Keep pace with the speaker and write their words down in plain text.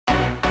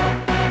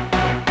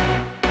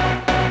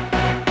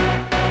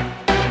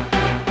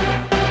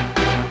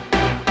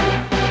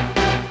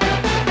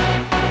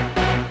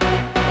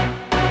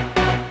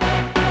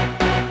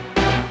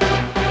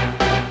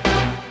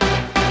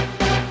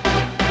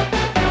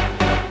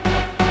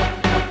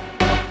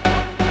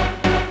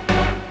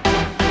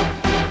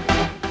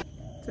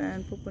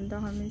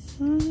kami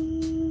sa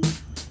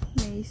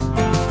maze.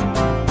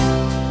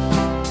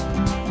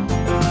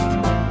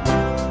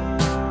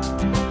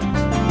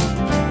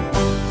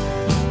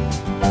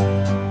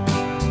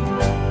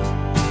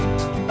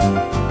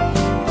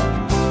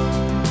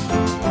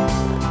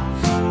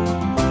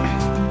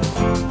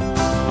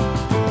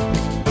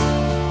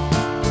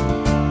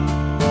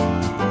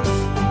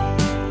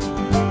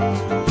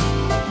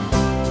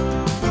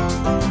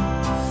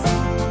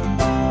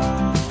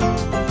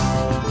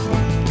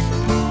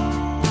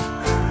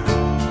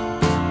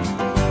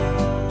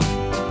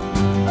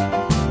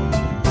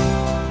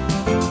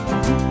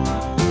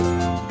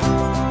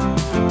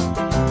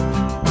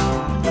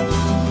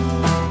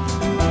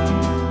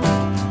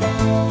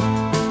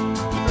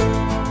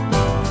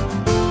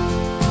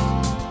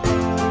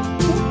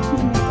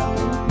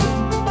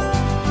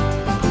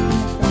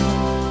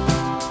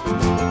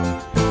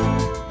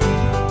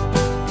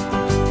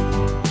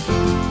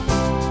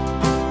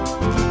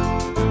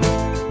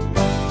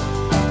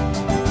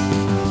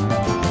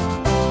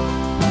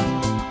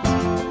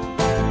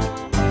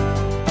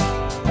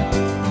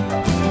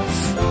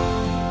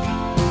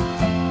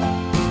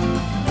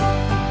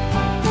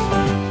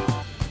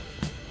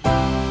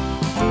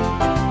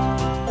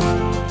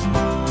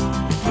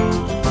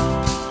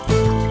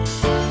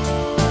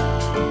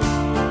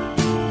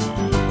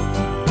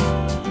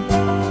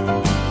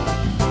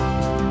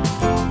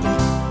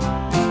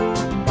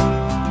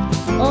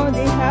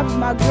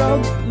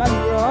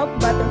 Mangrove,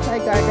 butterfly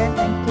garden,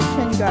 and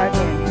kitchen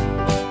garden.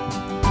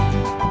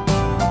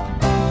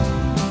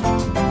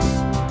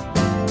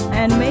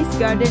 And maze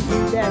garden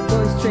is there,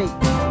 go straight.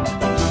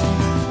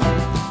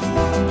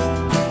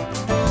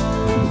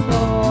 So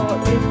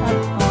they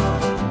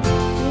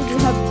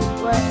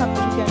have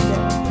chicken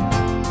there.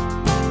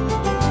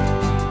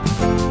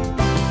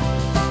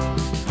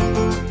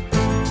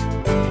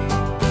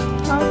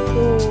 How to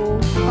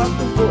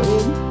go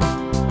in?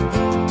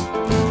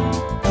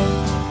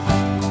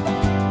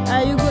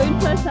 You go in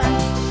first, huh?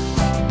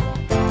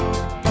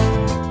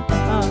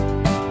 Oh.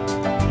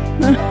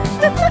 Nice.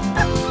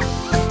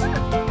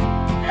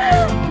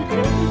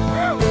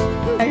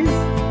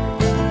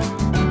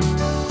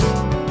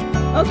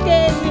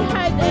 Okay, we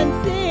hide and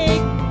seek.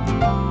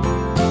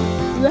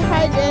 We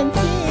hide and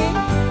seek.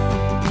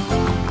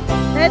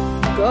 Let's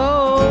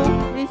go.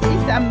 This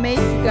is a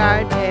maze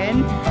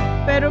garden.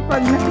 Pero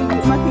pag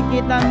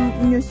makikita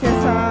nyo siya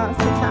sa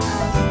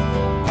taas.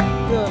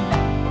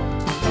 Yun.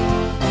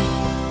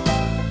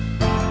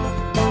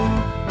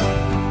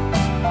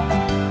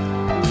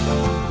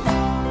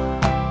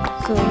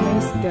 So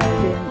maze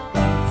garden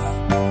is.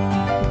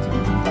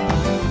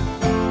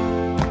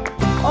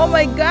 Oh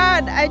my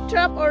God! I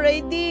trapped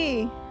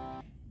already.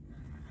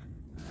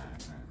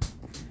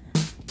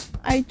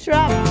 I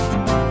trapped.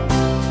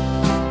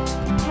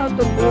 How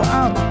to go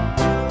out?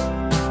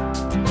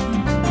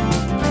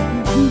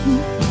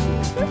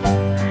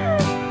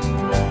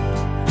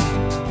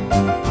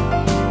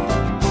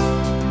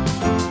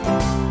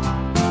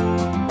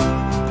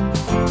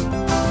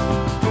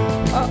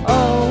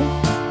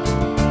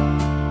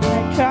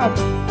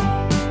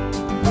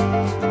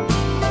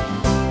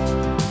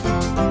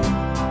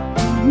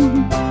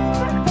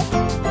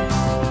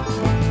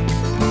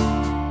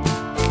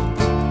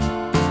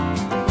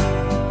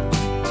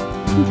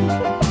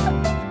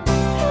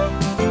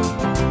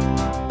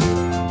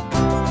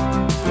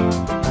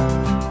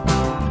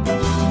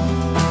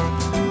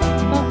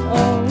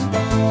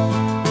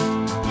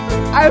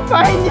 I'll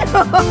find you.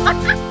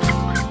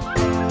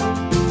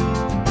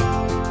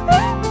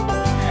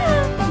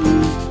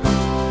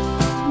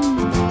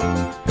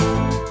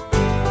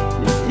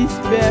 This is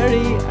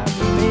very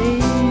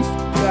amazing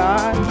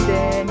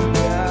garden,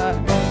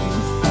 guys.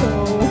 So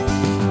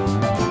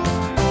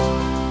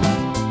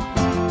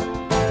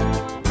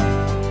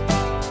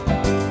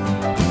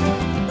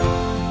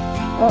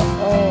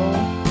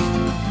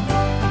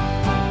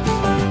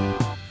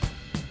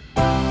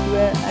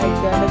where I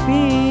gonna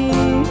be?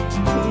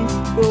 He's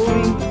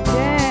going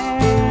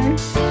there.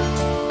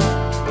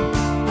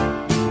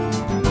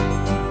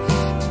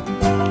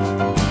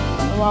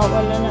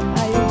 Nawawala na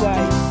tayo,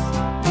 guys.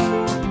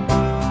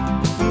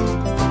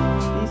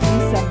 This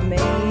is a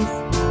maze.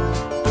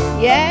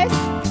 Yes?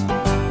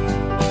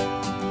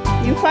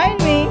 You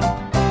find me?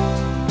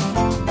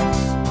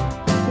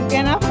 You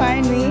cannot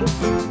find me?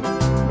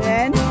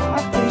 Then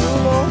up to you,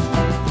 Lord.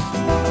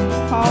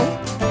 How?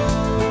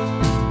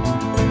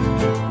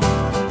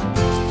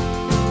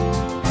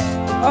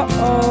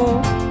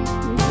 Uh-oh.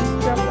 This is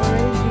trapped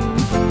already.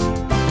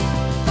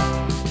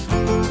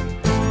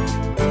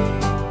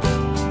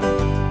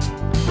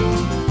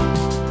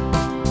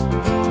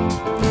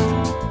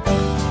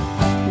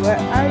 Where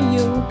are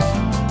you?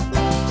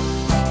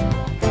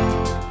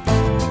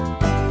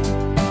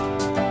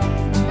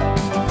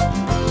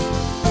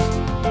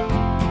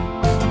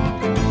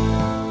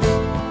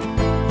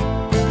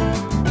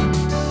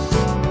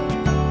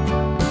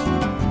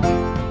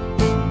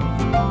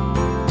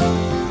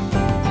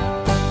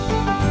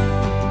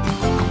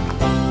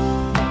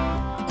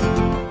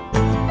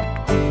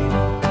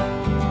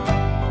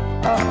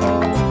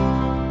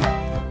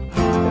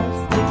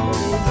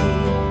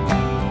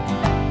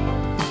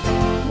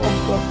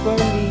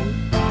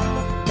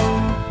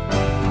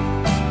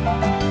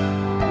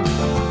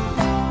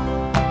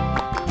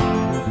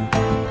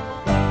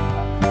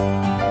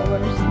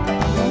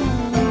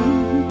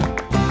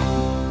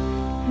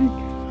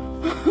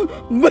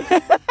 loob.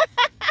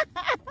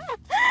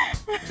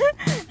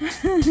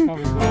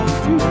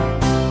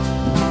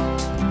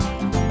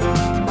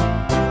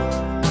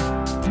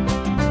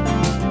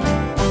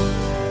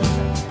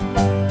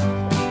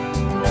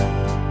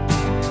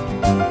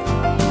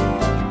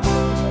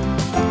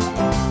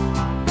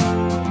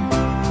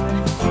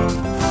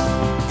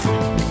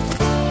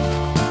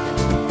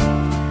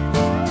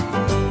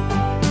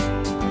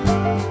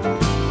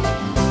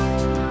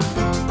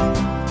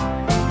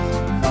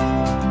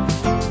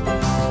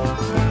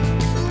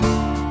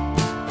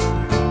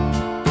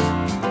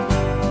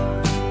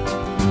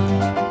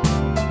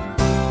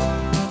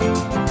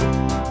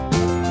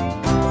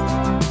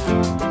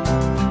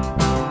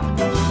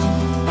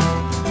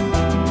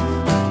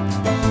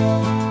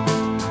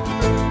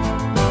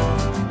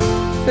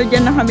 So,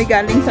 dyan na kami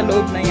galing sa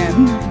loob na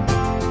yan.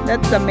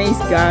 That's the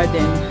maze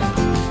garden.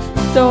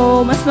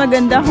 So, mas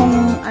maganda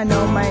kung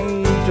ano,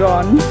 may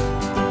drone.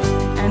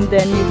 And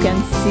then you can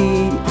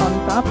see on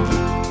top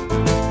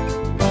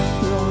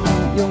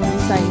yung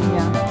design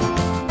niya.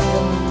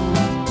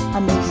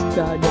 Yung maze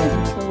garden.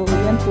 So,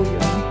 yan po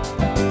yun.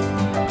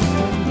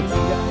 Maze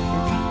garden.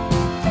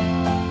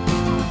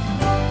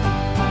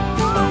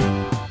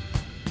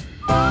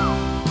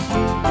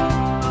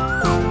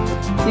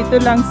 Dito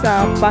lang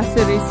sa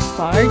Pasir Ris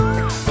Park,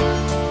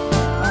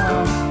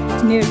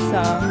 near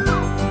sa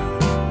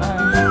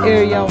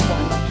Area 1.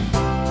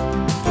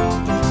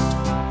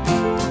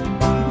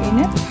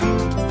 Init.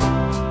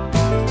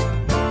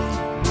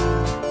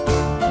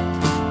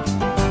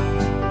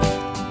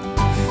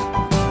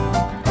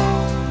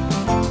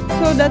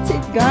 So that's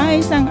it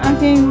guys, ang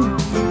aking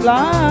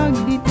vlog.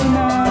 Dito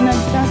na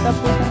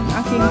nagtatapos ang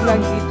aking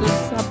vlog dito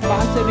sa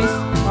Pasir Ris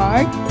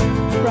Park.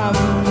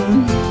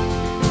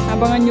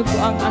 Abangan nyo po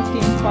ang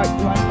aking part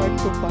 1, part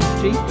 2, part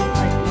 3,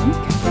 I think.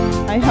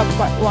 I have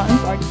part 1,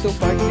 part 2,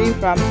 part 3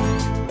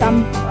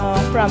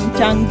 from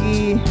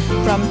Changi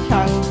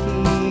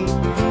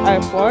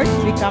Airport.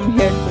 We come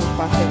here to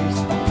Pasir Ris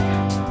Park.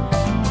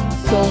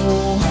 So,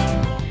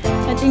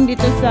 I think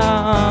dito sa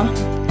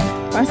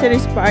Pasir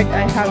Ris Park,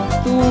 I have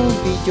 2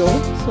 video.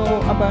 So,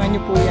 abangan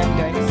nyo po yan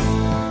guys.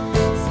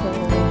 So,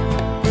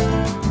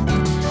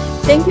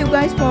 thank you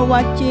guys for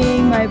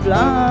watching my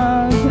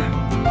vlog.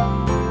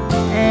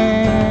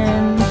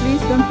 And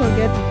please don't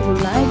forget to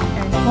like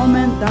and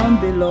comment down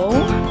below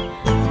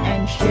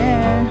and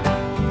share,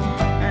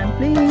 and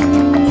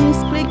please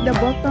click the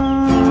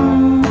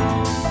button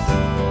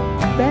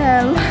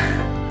bell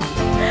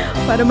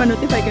para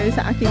ma-notify kayo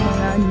sa aking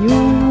mga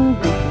new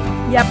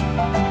video. Yep.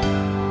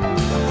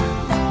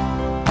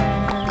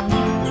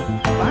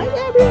 And bye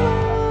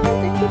everyone.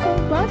 Thank you for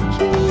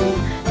watching.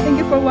 Thank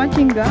you for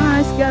watching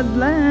guys. God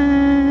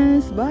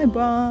bless. Bye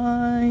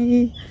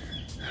bye.